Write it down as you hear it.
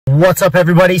What's up,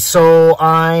 everybody? So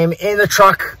I'm in the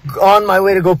truck on my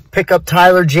way to go pick up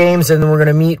Tyler James, and then we're going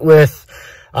to meet with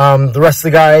the rest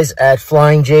of the guys at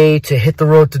Flying J to hit the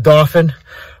road to Dauphin.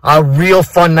 A real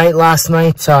fun night last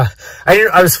night. I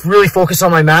was really focused on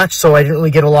my match, so I didn't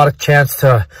really get a lot of chance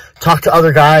to talk to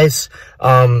other guys.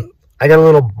 I got a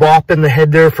little bop in the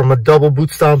head there from a double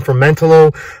boot stomp from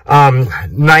Manitoba.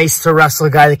 Nice to wrestle a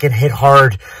guy that can hit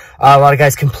hard. A lot of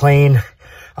guys complain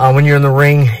when you're in the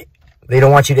ring, they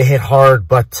don't want you to hit hard,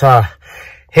 but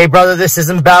hey, brother, this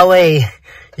isn't ballet.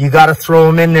 You got to throw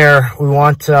them in there. We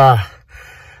want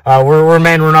we're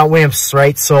men, we're not wimps,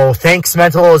 right? So thanks,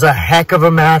 Mental. It was a heck of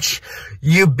a match.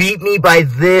 You beat me by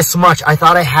this much. I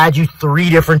thought I had you 3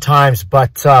 different times,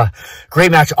 but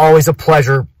great match. Always a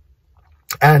pleasure.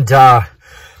 And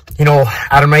you know,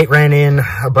 Adam Knight ran in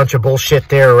a bunch of bullshit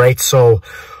there, right? So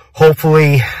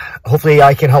hopefully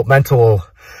I can help Mental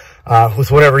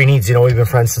with whatever he needs. You know, we've been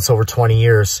friends since over 20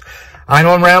 years. I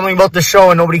know I'm rambling about the show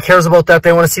and nobody cares about that.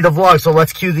 They want to see the vlog. So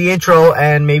let's cue the intro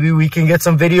and maybe we can get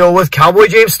some video with Cowboy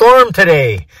James Storm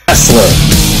today. Wrestler,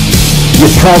 you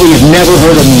probably have never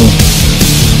heard of me,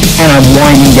 and I'm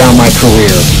winding down my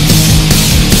career.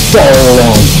 Follow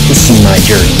along to see my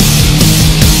journey.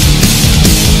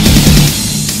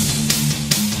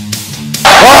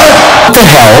 What the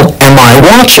hell am I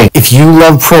watching? If you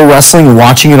love pro wrestling,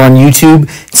 watching it on YouTube,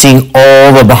 seeing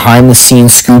all the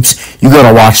behind-the-scenes scoops, you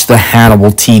gotta watch the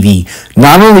Hannibal TV.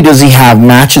 Not only does he have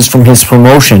matches from his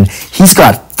promotion, he's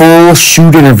got full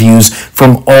shoot interviews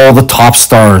from all the top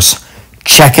stars.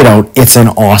 Check it out. It's an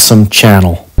awesome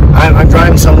channel. I'm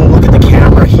driving, so I'm gonna look at the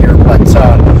camera here, but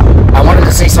I wanted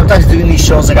to say sometimes doing these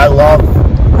shows, like I love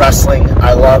wrestling,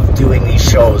 I love doing these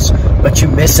shows, but you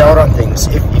miss out on things.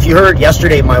 If you heard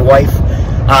yesterday, my wife,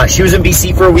 she was in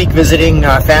BC for a week visiting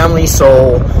family,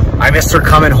 so I missed her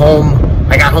coming home.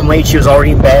 I got home late, she was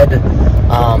already in bed.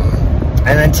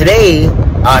 And then today,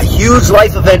 a huge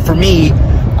life event for me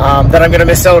that I'm gonna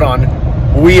miss out on.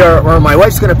 My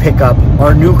wife's gonna pick up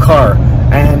our new car.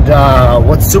 And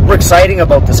what's super exciting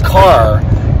about this car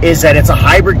is that it's a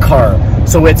hybrid car.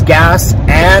 So it's gas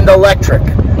and electric.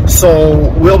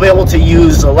 So we'll be able to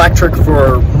use electric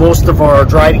for most of our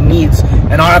driving needs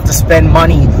and not have to spend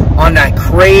money on that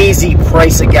crazy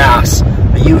price of gas.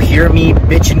 You hear me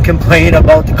bitch and complain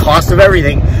about the cost of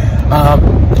everything.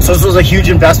 So this was a huge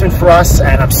investment for us,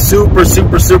 and I'm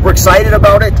super excited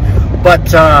about it.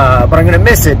 But I'm gonna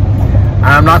miss it.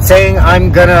 I'm not saying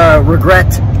I'm gonna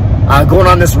regret going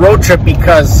on this road trip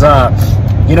because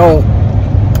you know,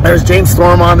 there's James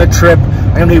Storm on the trip.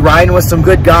 I'm gonna be riding with some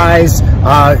good guys.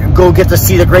 Go get to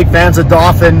see the great fans of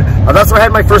Dauphin. That's where I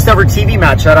had my first ever TV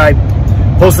match that I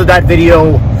posted that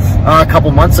video a couple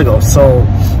months ago. So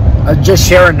just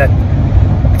sharing that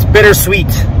it's bittersweet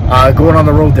going on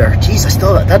the road there. Jeez,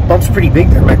 that bump's pretty big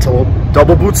there, Mental.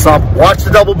 Double boot stomp. Watch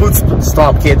the double boot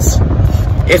stomp, kids.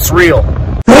 It's real.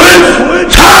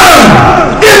 It's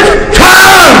time! It's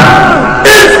time!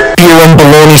 It's beer and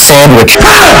bologna sandwich.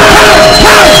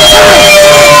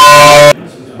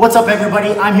 What's up,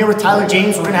 everybody? I'm here with Tyler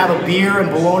James. We're gonna have a beer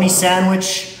and bologna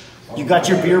sandwich. You got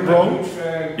your beer, bro?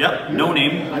 Yep, no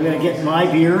name. I'm gonna get my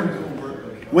beer.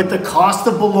 With the cost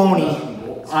of bologna,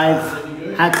 I've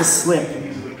had to slip.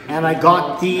 And I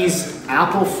got these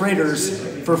apple fritters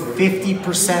for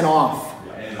 50% off.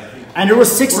 And there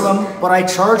was 6 of them, but I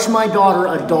charged my daughter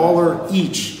 $1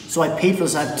 each. So I paid for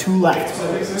this, I have 2 left.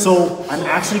 So I'm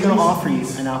actually gonna offer you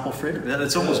an apple fritter.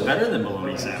 That's almost better than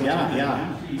bologna sandwich. Yeah. All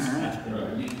right.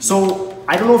 So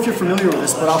I don't know if you're familiar with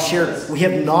this, but I'll share. We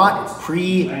have not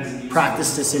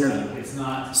pre-practiced this interview.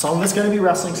 Some of it's gonna be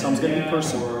wrestling, some's gonna be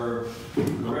personal.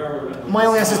 My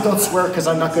only answer is don't swear because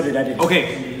I'm not good at editing.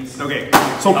 Okay.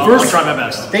 So I'll try my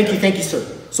best. Thank you, sir.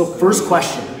 So first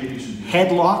question,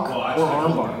 headlock or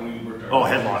armbar? Oh,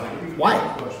 headlock. Why?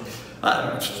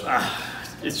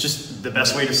 It's just the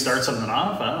best way to start something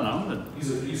off. I don't know.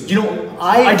 You know,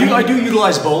 I do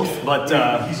utilize both, but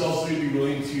he's also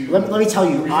willing to. Let me tell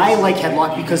you, I like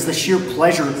headlock because the sheer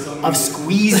pleasure of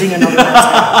squeezing another man's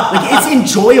head. Like, it's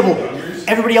enjoyable.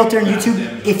 Everybody out there on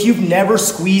YouTube, if you've never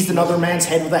squeezed another man's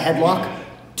head with a headlock,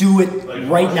 do it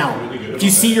right now. If you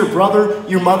see your brother,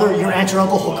 your mother, your aunt, your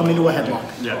uncle hook them into a headlock.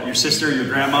 Yeah, your sister, your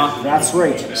grandma. That's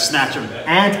right. Snatch them.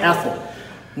 Aunt Ethel.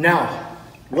 Now,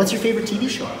 what's your favorite TV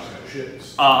show?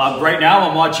 Right now,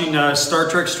 I'm watching Star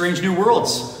Trek: Strange New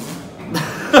Worlds.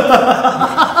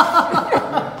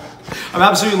 I'm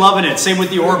absolutely loving it. Same with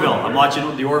The Orville. I'm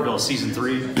watching The Orville season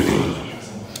 3.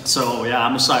 So yeah,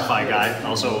 I'm a sci-fi guy.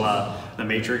 Also, The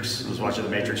Matrix. I was watching The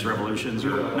Matrix Revolutions.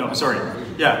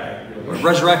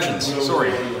 Resurrections.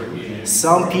 Sorry.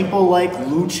 Some people like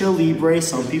lucha libre,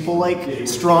 some people like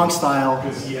strong style,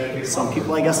 some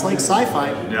people I guess like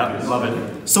sci-fi. Yeah, love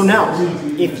it. So now,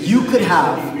 if you could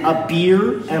have a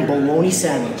beer and bologna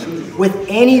sandwich with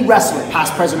any wrestler,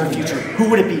 past, present, or future, who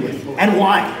would it be with, and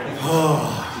why?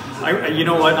 You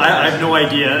know what? I have no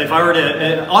idea. If I were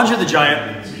to Andre the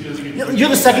Giant. You're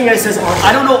the second guy that says Andre.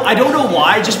 I don't know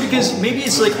why. Just because maybe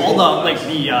it's like all the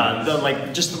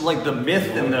the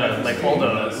myth and all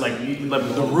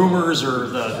the rumors or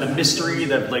the mystery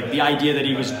that the idea that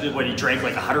he drank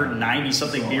like 190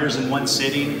 something beers in one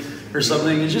sitting or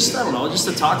something. It's just, I don't know, just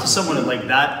to talk to someone like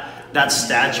that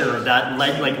stature,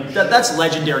 that's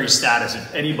legendary status.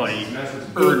 If anybody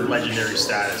earned legendary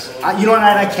status, you know what?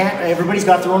 I can't. Everybody's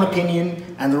got their own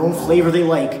opinion and their own flavor they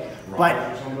like, but.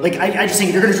 Like, I just think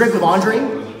if you're going to drink with Andre,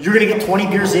 you're going to get 20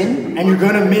 beers in, and you're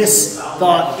going to miss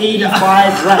the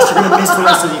 85 rest. You're going to miss the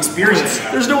rest of the experience.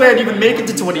 There's no way I'd even make it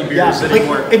to 20 beers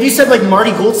anymore. Like, if you said, like,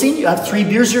 Marty Goldstein, you have 3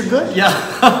 beers, you're good? Yeah.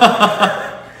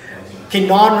 Okay,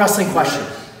 non-wrestling question.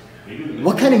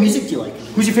 What kind of music do you like?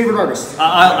 Who's your favorite artist?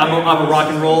 I'm a rock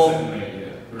and roll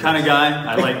kind of guy.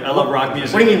 I love rock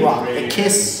music. What do you mean rock? Like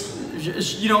Kiss?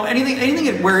 You know, anything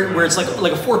where it's like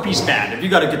a 4-piece band. If you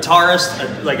got a guitarist, a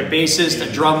bassist, a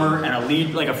drummer, and a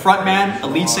lead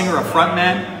singer, a front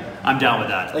man, I'm down with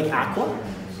that. Like Aqua?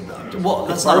 Well,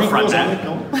 that's not a front man.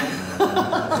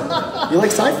 You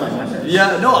like sci-fi, man?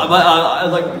 Yeah, no, I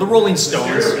like the Rolling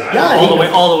Stones.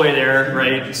 Yeah, all the way there,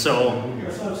 right? So,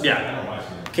 yeah.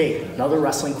 Okay, another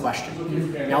wrestling question.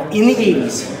 Now, in the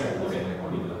 80s,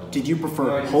 did you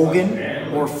prefer Hogan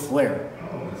or Flair?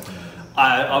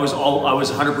 I was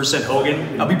 100%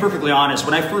 Hogan. I'll be perfectly honest.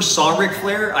 When I first saw Ric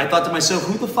Flair, I thought to myself,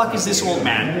 "Who the fuck is this old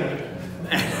man?"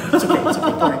 It's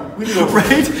okay. We can go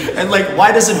right? And like,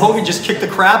 why doesn't Hogan just kick the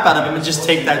crap out of him and just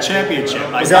take that championship?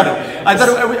 I thought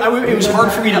it was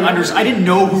hard for me to understand. I didn't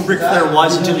know who Ric Flair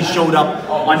was until he showed up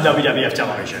on WWF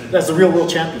television. That's the real world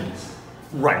champion.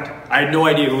 Right. I had no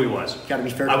idea who he was. Gotta be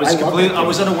fair. I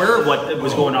was unaware of what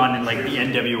was going on in like the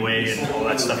NWA and all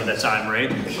that stuff at that time, right?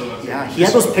 Yeah, he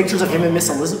had those pictures of him and Miss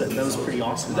Elizabeth. That was pretty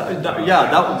awesome.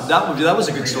 That was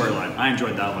a good storyline. I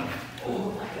enjoyed that one.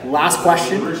 Last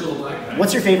question.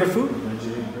 What's your favorite food?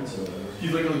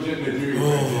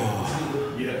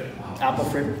 Apple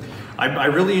fritter. I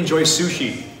really enjoy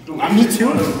sushi. Me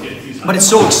too. But it's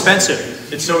so expensive.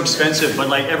 It's so expensive.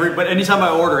 But anytime I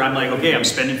order, I'm like, okay, I'm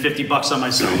spending $50 on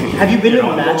myself. Have you been to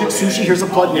Magic Sushi? Here's a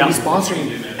plug. Maybe sponsoring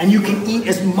you. And you can eat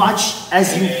as much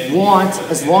as you want,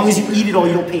 as long as you eat it all.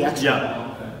 You don't pay extra.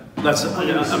 Yeah, that's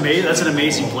amazing. That's an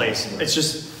amazing place. It's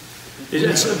just.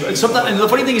 It's something. And the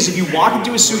funny thing is, if you walk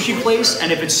into a sushi place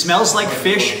and if it smells like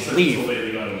fish, leave.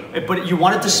 But you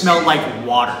want it to smell like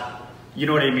water. You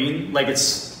know what I mean? Like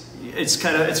it's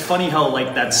funny how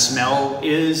like that smell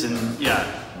is, and yeah.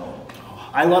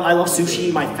 I love sushi.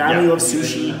 My family loves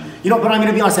sushi. You know, but I'm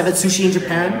gonna be honest. I've had sushi in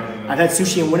Japan. I've had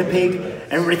sushi in Winnipeg.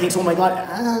 Everybody thinks, oh my god,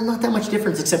 not that much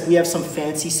difference. Except we have some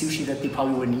fancy sushi that they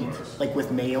probably wouldn't eat, like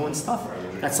with mayo and stuff.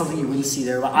 That's something you wouldn't see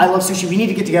there. But I love sushi. We need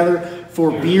to get together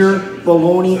for beer,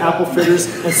 bologna, apple fritters,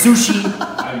 and sushi,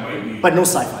 but no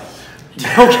sci-fi.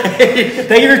 Okay.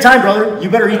 Thank you for your time, brother. You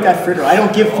better eat that fritter. I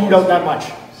don't give food out that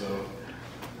much.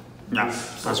 Yeah,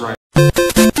 that's right.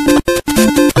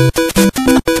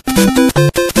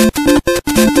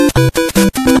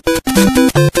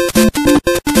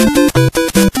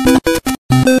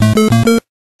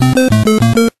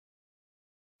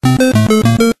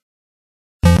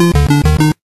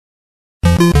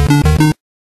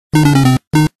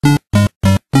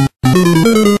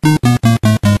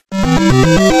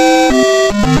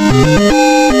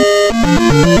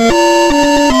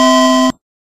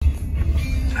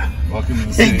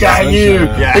 He got you.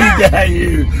 Yeah. He got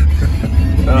you.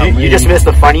 You just missed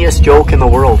the funniest joke in the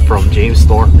world from James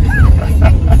Thorne.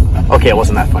 Okay, it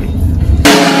wasn't that funny.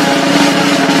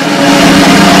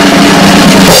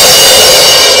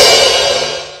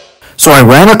 So I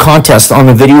ran a contest on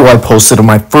the video I posted of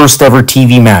my first ever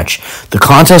TV match. The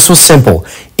contest was simple.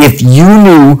 If you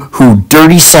knew who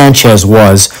Dirty Sanchez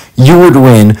was, you would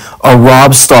win a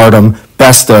Rob Stardom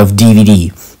Best of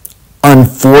DVD.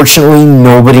 Unfortunately,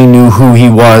 nobody knew who he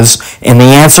was, and the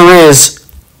answer is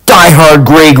diehard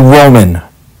Greg Roman.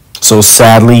 So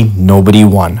sadly, nobody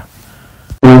won.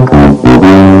 Put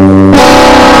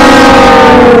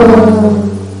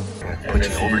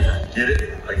you over. Get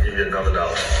it? I give you another $1.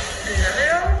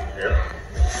 Yeah.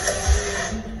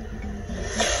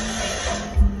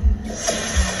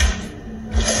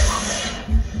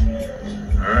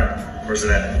 All right. Where's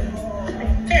it at?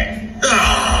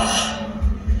 Ah!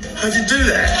 How'd you do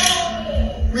that?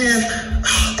 Man.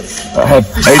 I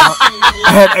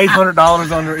had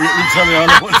 $800 under each of the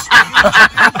other ones.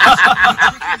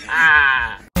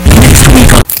 Next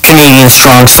week on Canadian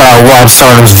Strong Style Wild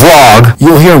Stardom's vlog,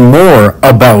 you'll hear more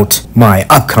about my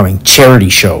upcoming charity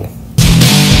show.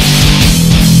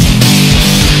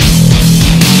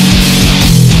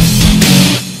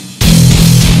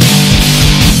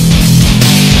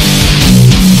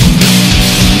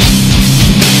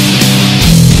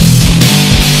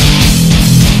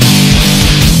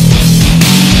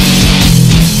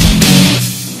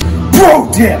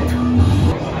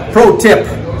 Pro tip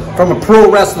from a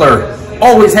pro wrestler.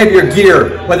 Always have your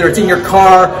gear, whether it's in your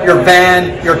car, your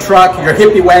van, your truck, your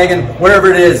hippie wagon, whatever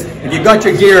it is. If you got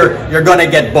your gear, you're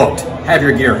gonna get booked. Have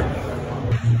your gear.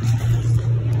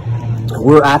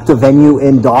 We're at the venue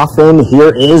in Dauphin.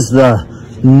 Here is the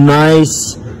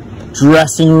nice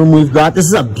dressing room we've got. This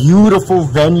is a beautiful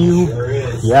venue.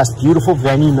 Yes, beautiful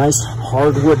venue. Nice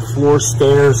hardwood floor,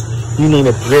 stairs. You name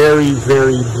it. Very,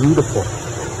 very beautiful.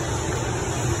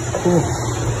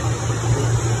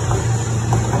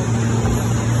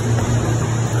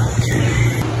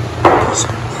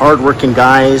 Some hard-working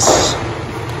guys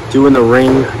doing the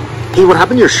ring. Hey, what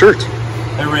happened to your shirt?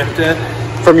 I ripped it.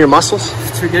 From your muscles?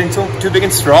 It's getting too big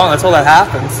and strong. That's all that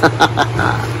happens.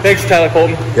 Thanks, Tyler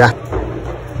Colton. Yeah.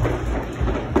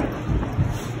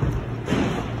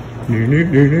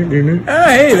 Ah,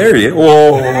 hey, there you go.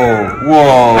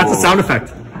 Whoa. That's a sound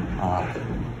effect.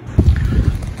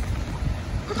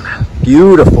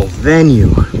 Beautiful venue.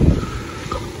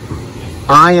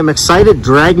 I am excited.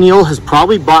 Drag Neil has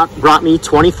probably brought me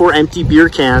 24 empty beer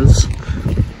cans.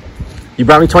 You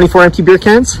brought me 24 empty beer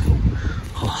cans?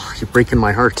 Oh, you're breaking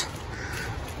my heart.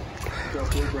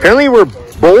 Apparently we're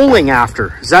bowling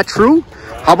after. Is that true?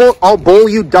 How about I'll bowl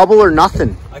you double or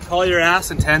nothing? I call your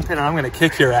ass in 10 pin and I'm going to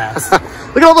kick your ass.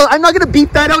 Look at all the, I'm not going to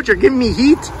beat that out. You're giving me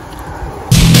heat.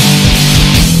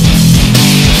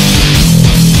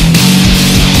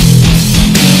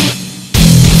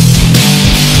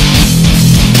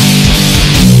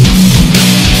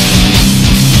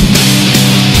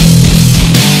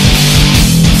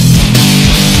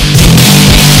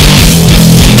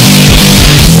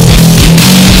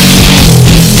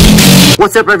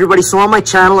 What's up, everybody? So on my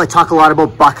channel, I talk a lot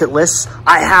about bucket lists.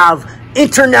 I have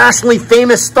internationally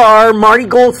famous star Marty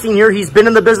Goldstein here. He's been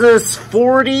in the business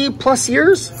 40 plus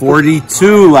years.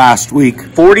 42 last week.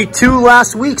 42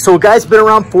 last week. So a guy's been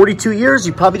around 42 years.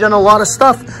 You've probably done a lot of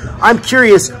stuff. I'm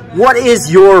curious, what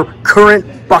is your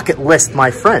current bucket list,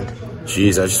 my friend?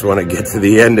 Jeez, I just want to get to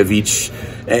the end of each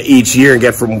year and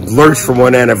get lurch from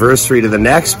one anniversary to the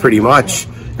next, pretty much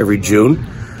every June.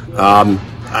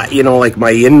 You know, like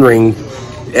my in-ring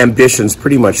ambitions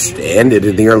pretty much ended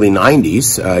in the early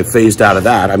 90s. I phased out of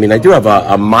that. I mean, I do have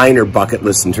a minor bucket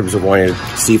list in terms of wanting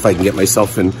to see if I can get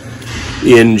myself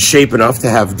in shape enough to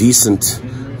have decent,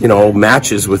 you know,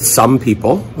 matches with some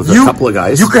people, with a couple of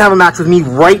guys. You could have a match with me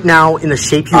right now in the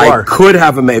shape you are. I could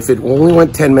have a match. If it only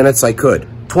went 10 minutes, I could.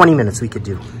 20 minutes we could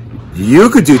do. You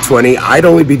could do 20. I'd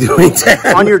only be doing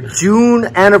 10. On your June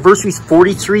anniversary,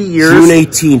 43 years. June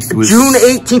 18th was... June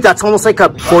 18th, that's almost like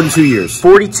a... 42 years.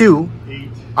 42.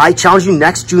 I challenge you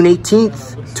next June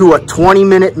 18th to a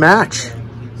 20-minute match.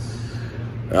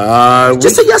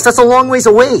 Just say yes, that's a long ways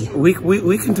away. We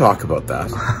can talk about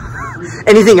that.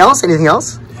 Anything else? Anything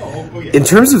else? In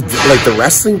terms of like the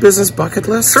wrestling business bucket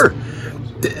list? Sure.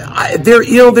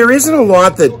 There isn't a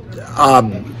lot that...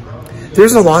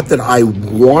 there's a lot that I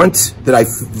want, that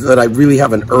I really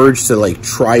have an urge to like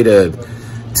try to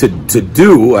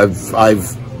do.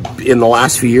 I've in the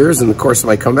last few years, in the course of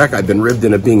my comeback, I've been ribbed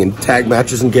into being in tag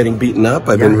matches and getting beaten up.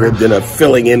 I've been ribbed into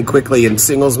filling in quickly in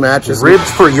singles matches. Ribbed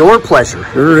for your pleasure.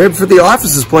 Ribbed for the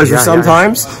office's pleasure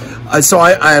sometimes. So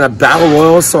I had a battle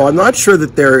royal. So I'm not sure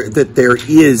that there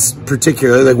is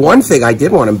particularly like one thing I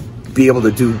did want to be able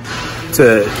to do.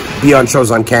 To be on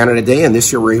shows on Canada Day, and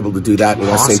this year we're able to do that in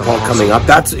West St. Paul coming up.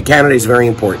 Canada is very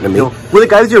important to me. With a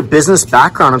guy with your business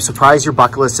background, I'm surprised your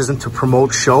bucket list isn't to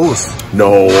promote shows.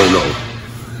 No,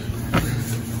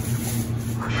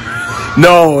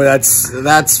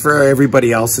 that's for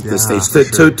everybody else at this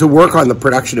stage. To work on the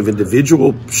production of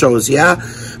individual shows,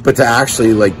 but to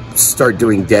actually like start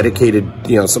doing dedicated,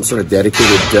 you know, some sort of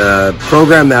dedicated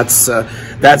program,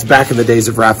 that's back in the days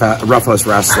of Rough House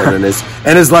Wrestling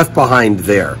and is left behind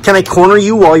there. Can I corner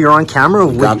you while you're on camera?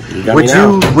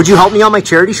 Would you help me on my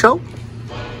charity show?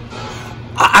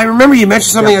 I remember you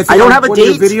mentioned something. I don't have a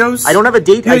date. Videos. I don't have a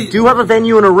date. I do have a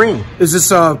venue and a ring. Is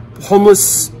this a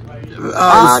homeless?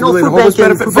 No,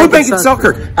 food bank in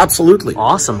Selkirk. Absolutely.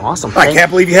 Awesome. I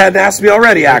can't believe you hadn't asked me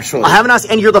already, actually. I haven't asked,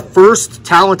 and you're the first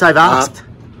talent I've asked.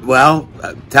 Well,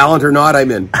 talent or not,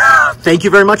 I'm in. Thank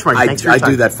you very much, Marty. Thanks for your I time.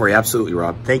 do that for you. Absolutely,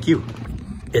 Rob. Thank you.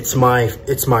 It's my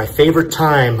favorite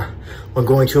time when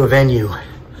going to a venue,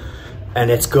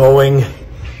 and it's going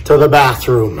to the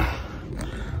bathroom.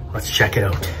 Let's check it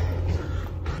out.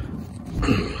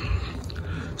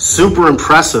 Super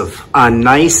impressive. A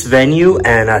nice venue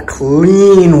and a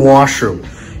clean washroom.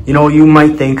 You know, you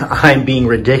might think I'm being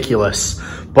ridiculous,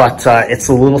 but it's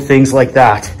the little things like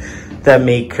that that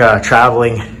make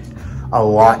traveling a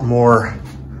lot more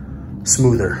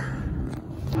smoother.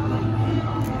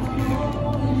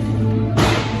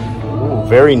 Ooh,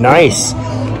 very nice.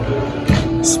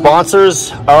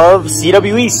 Sponsors of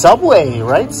CWE, Subway,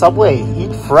 right? Subway,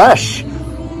 eat fresh.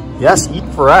 Yes, eat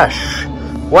fresh.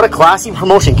 What a classy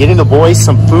promotion. Getting the boys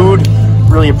some food.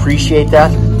 Really appreciate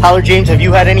that. Tyler James, have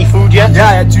you had any food yet? Yeah,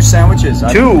 I had 2 sandwiches.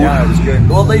 Yeah, it was good.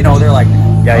 Well, you know, they're like...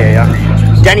 Yeah.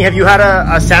 Danny, have you had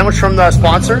a sandwich from the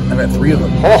sponsor? I've had 3 of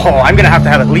them. Oh, I'm going to have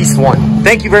at least 1.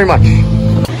 Thank you very much.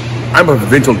 I'm a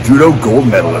provincial judo gold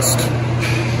medalist.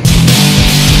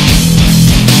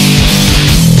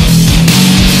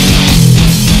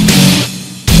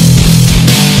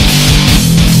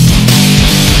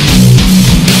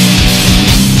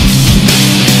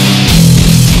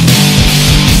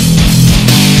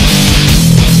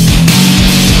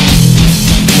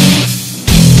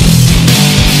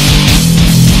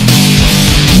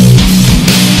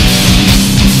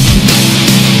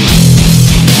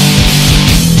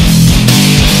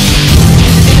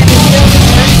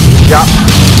 Yeah.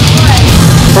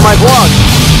 For my vlog.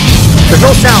 There's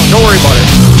no sound, don't worry about it.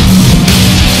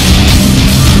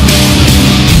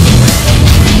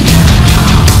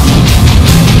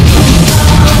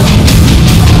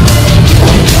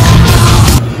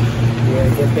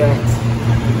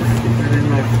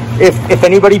 If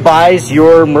anybody buys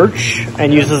your merch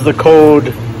and uses the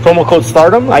promo code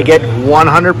stardom, I get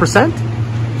 100%.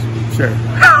 Sure.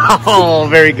 Oh,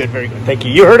 very good, very good. Thank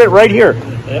you. You heard it right here.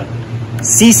 Yeah.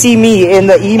 CC me in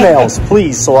the emails,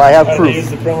 please, so I have proof. They use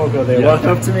the promo code. They walk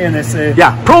up to me and they say,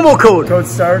 yeah, promo code. Code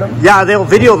stardom. Yeah, they'll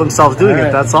video themselves doing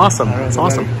it. That's awesome. All right, That's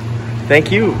awesome.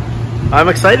 Thank you. I'm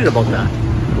excited about that.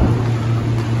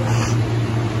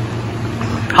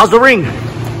 How's the ring?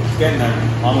 Getting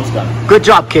there. Almost done. Good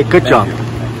job, kid. Good job. you.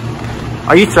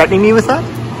 Are you threatening me with that?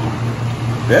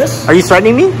 This? Are you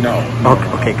threatening me? No.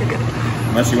 Okay, good.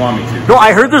 Unless you want me to. No,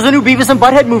 I heard there's a new Beavis and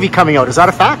Butthead movie coming out. Is that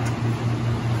a fact?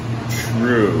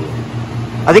 True.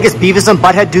 I think it's Beavis and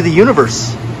Butthead Do the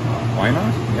Universe. Why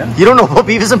not? Yeah. You don't know about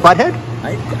Beavis and Butthead?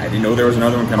 I didn't know there was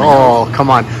another one coming out. Oh, come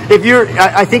on. If you're,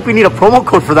 I think we need a promo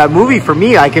code for that movie. For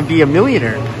me, I can be a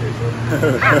millionaire.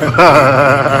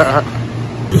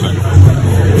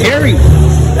 Terry.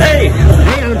 Hey,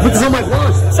 I'm gonna put this on my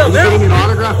vlog. I'm getting an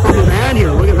autograph from the man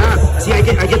here. Look at that. See, I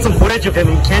get some footage of him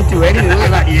and he can't do anything. Look at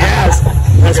that. Yes.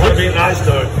 That's Gotta be nice,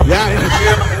 though.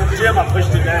 Yeah. Jim, I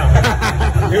pushed it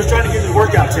down. He was trying to give me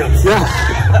workout tips. Yeah.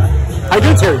 I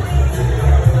do, Terry.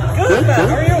 Good, man.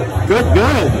 How are you? Good.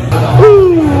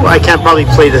 Ooh, I can't probably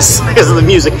play this because of the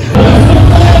music.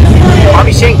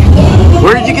 Bobby Shank,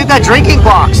 where did you get that drinking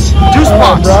box? Juice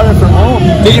box. I brought it from home.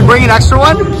 Did you bring an extra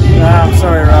one? Nah, I'm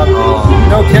sorry, Rob.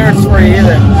 No carrots for you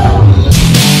either.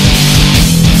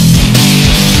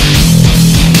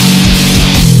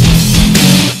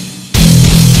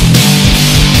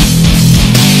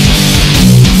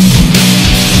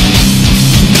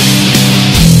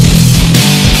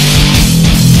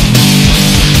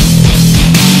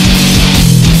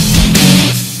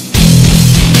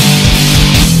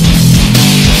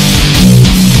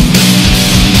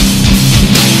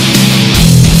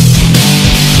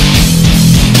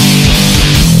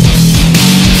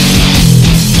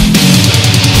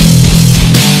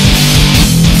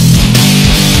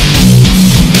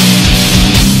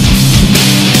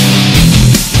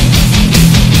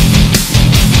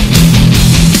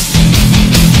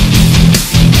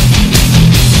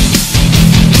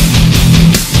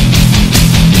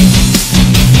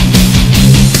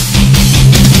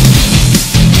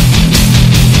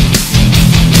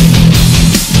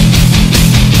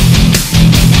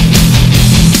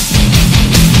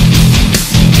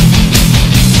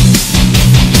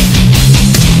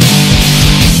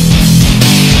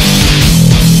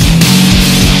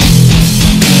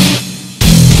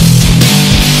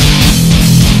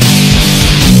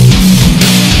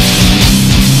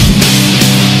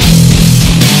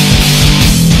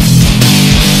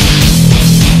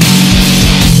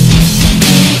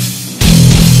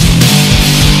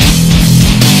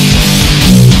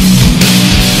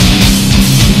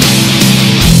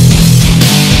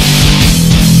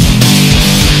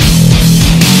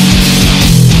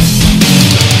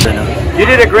 You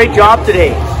did a great job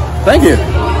today. Thank you.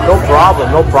 No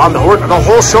problem, no problem. The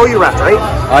whole show you ref, right?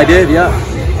 I did, yeah.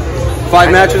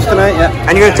 5 matches tonight, yeah.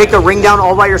 And you're gonna take the ring down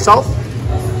all by yourself?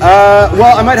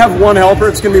 Well, I might have one helper.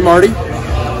 It's gonna be Marty.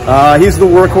 He's the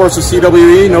workhorse of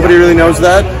CWE. Nobody really knows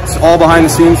that. It's all behind the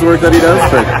scenes work that he does,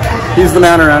 but he's the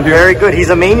man around here. Very good. He's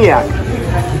a maniac.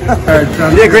 You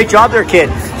did a great job there, kid.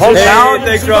 Hometown. Hey,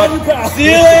 thanks, Rob. See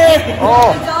you later.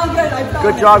 Oh,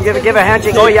 good job. Give a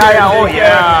handshake. Oh yeah. Oh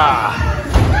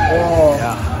yeah. Oh.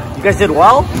 Yeah. You guys did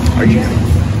well.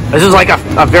 This is like a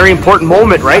very important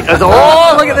moment, right?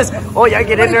 Oh, look at this. Oh yeah,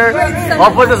 get in there.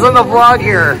 I'll put this on the vlog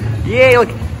here. Yay! Look,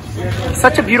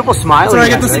 such a beautiful smile. That's where I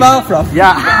get the smile from.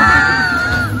 Yeah.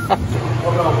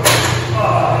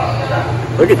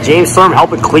 Look at James Storm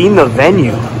helping clean the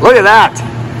venue. Look at that.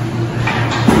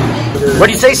 What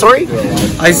did you say, sorry?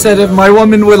 I said if my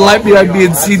woman would let me, I'd be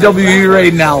in CWE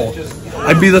right now.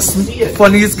 I'd be the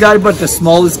funniest guy, but the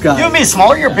smallest guy. You would be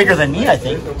smaller, you're bigger than me, I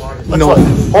think. No.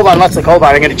 Hold on, let's look, hold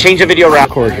on. I'm going to change the video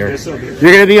record here. You're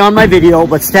going to be on my video,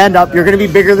 but stand up. You're going to be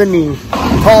bigger than me.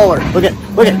 Taller. Look at,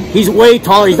 he's way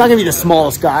taller. He's not going to be the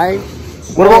smallest guy.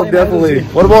 What about arms?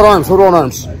 What about arms?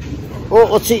 Oh,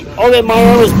 let's see. Okay, my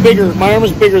arm is bigger. My arm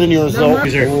is bigger than yours, though.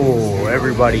 Oh,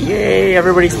 everybody. Yay,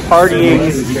 everybody's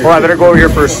partying. Oh, I better go over here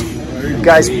first. You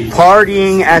guys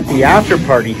partying at the after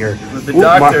party here. The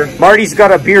doctor. Marty's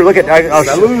got a beer. Look at.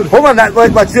 Hold on.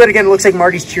 Let's do it again. It looks like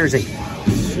Marty's cheersing.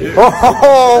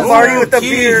 Oh, Marty with the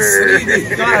beer.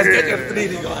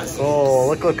 Oh,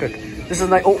 look. This is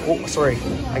nice. Oh, sorry.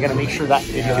 I gotta make sure that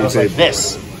video goes like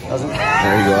this. Doesn't.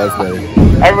 There you go.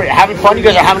 Everybody having fun. You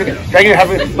guys are having a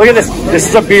good. Look at this. This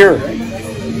is a beer.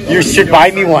 You should buy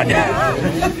me one.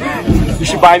 You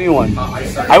should buy me one.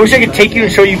 I wish I could take you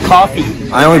and show you coffee.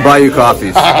 I only buy you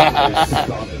coffees.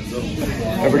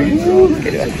 Everybody,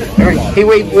 hey,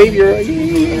 wave your,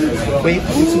 wave.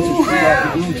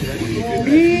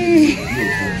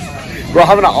 We're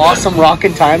having an awesome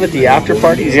rockin' time at the after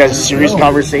party. You guys, a serious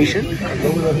conversation.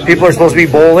 People are supposed to be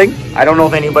bowling. I don't know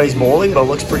if anybody's bowling, but it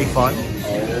looks pretty fun.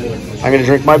 I'm gonna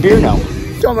drink my beer now.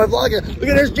 On my vlog, look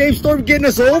at there's James Storm getting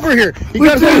us over here. He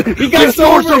got us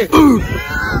over some food.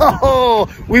 Oh,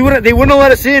 they wouldn't have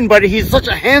let us in, but he's such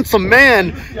a handsome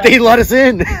man. They let us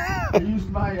in.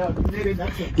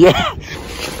 Yeah.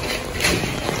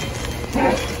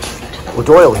 Well,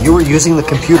 Doyle, you were using the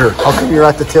computer. How come you're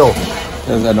at the till?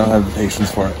 Because I don't have the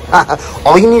patience for it.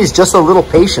 All you need is just a little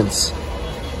patience.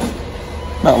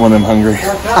 Not when I'm hungry.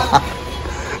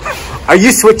 Are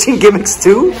you switching gimmicks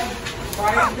too?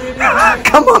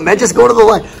 Come on, man, just go to the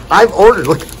line. I've ordered.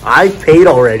 Look, I've paid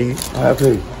already. I have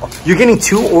paid. You're getting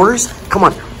 2 orders? Come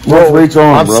on. One for each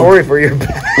arm, I'm bro. sorry for your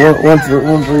one for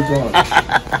each arm.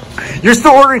 You're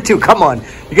still ordering 2. Come on.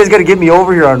 You guys got to get me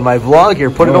over here on my vlog here.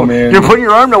 Put it on. Man. You're putting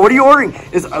your arm down. What are you ordering?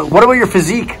 What about your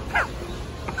physique?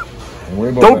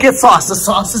 Don't get sauce. The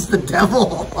sauce is the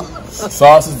devil.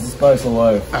 Sauce is the spice of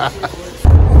life.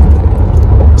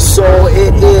 So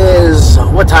it is,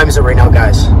 what time is it right now,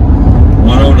 guys?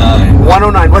 109.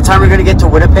 109. What time are we going to get to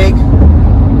Winnipeg?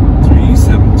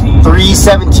 3:17.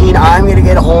 3:17. I'm going to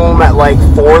get home at like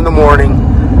 4 in the morning.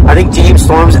 I think James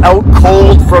Storm's out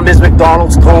cold from his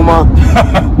McDonald's coma.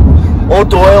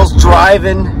 Old Doyle's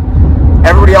driving.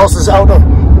 Everybody else is out of,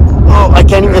 oh, I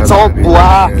can't even, it's all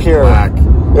black here.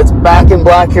 It's back in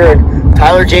black here. And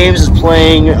Tyler James is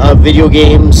playing a video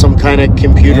game, some kind of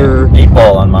computer.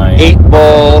 8-ball on my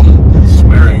 8-ball.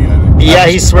 Swearing at it. Yeah,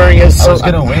 he's swearing at it. So I was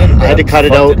gonna win. I had to cut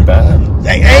it out.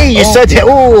 Hey, you said that.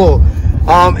 Oh,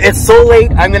 it's so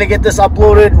late. I'm gonna get this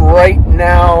uploaded right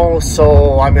now,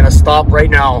 so I'm gonna stop right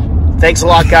now. Thanks a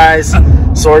lot, guys.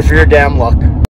 Sorry for your damn luck.